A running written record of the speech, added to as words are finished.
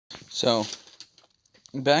So,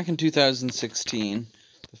 back in 2016,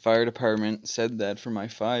 the fire department said that for my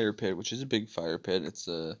fire pit, which is a big fire pit, it's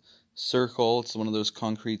a circle, it's one of those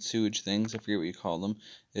concrete sewage things, I forget what you call them.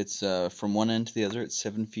 It's from one end to the other, it's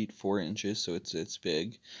 7 feet 4 inches, so it's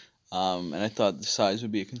big. And I thought the size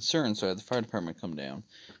would be a concern, so I had the fire department come down.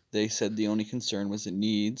 They said the only concern was it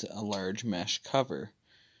needs a large mesh cover.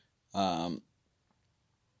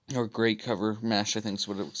 Or grate cover mesh, I think is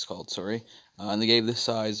what it was called, sorry. And they gave the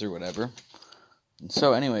size or whatever. And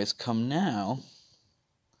so anyways, come now,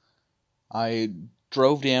 I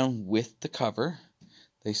drove down with the cover.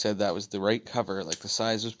 They said that was the right cover, like the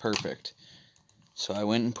size was perfect. So I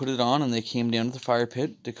went and put it on, and they came down to the fire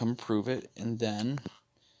pit to come approve it, and then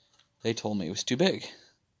they told me it was too big.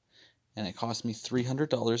 And it cost me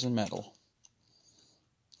 $300 in metal.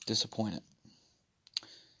 Disappointed.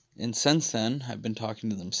 And since then, I've been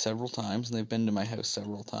talking to them several times, and they've been to my house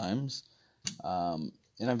several times.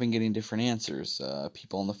 And I've been getting different answers.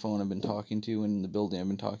 People on the phone I've been talking to, and in the building I've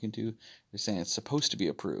been talking to, they're saying it's supposed to be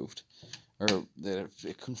approved, or that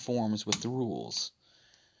it conforms with the rules.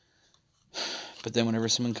 But then whenever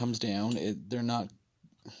someone comes down, it's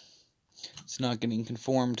not getting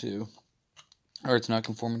conformed to, or it's not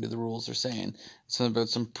conforming to the rules they're saying. It's about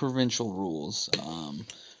some provincial rules.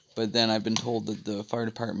 But then I've been told that the fire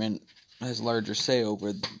department has larger say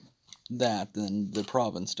over that than the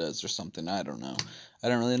province does or something. I don't know. I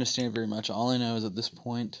don't really understand it very much. All I know is at this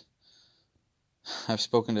point, I've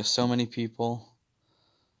spoken to so many people,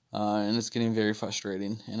 and it's getting very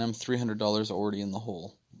frustrating. And I'm $300 already in the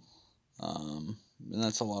hole. And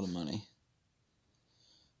that's a lot of money.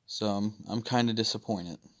 So I'm kind of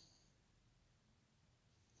disappointed.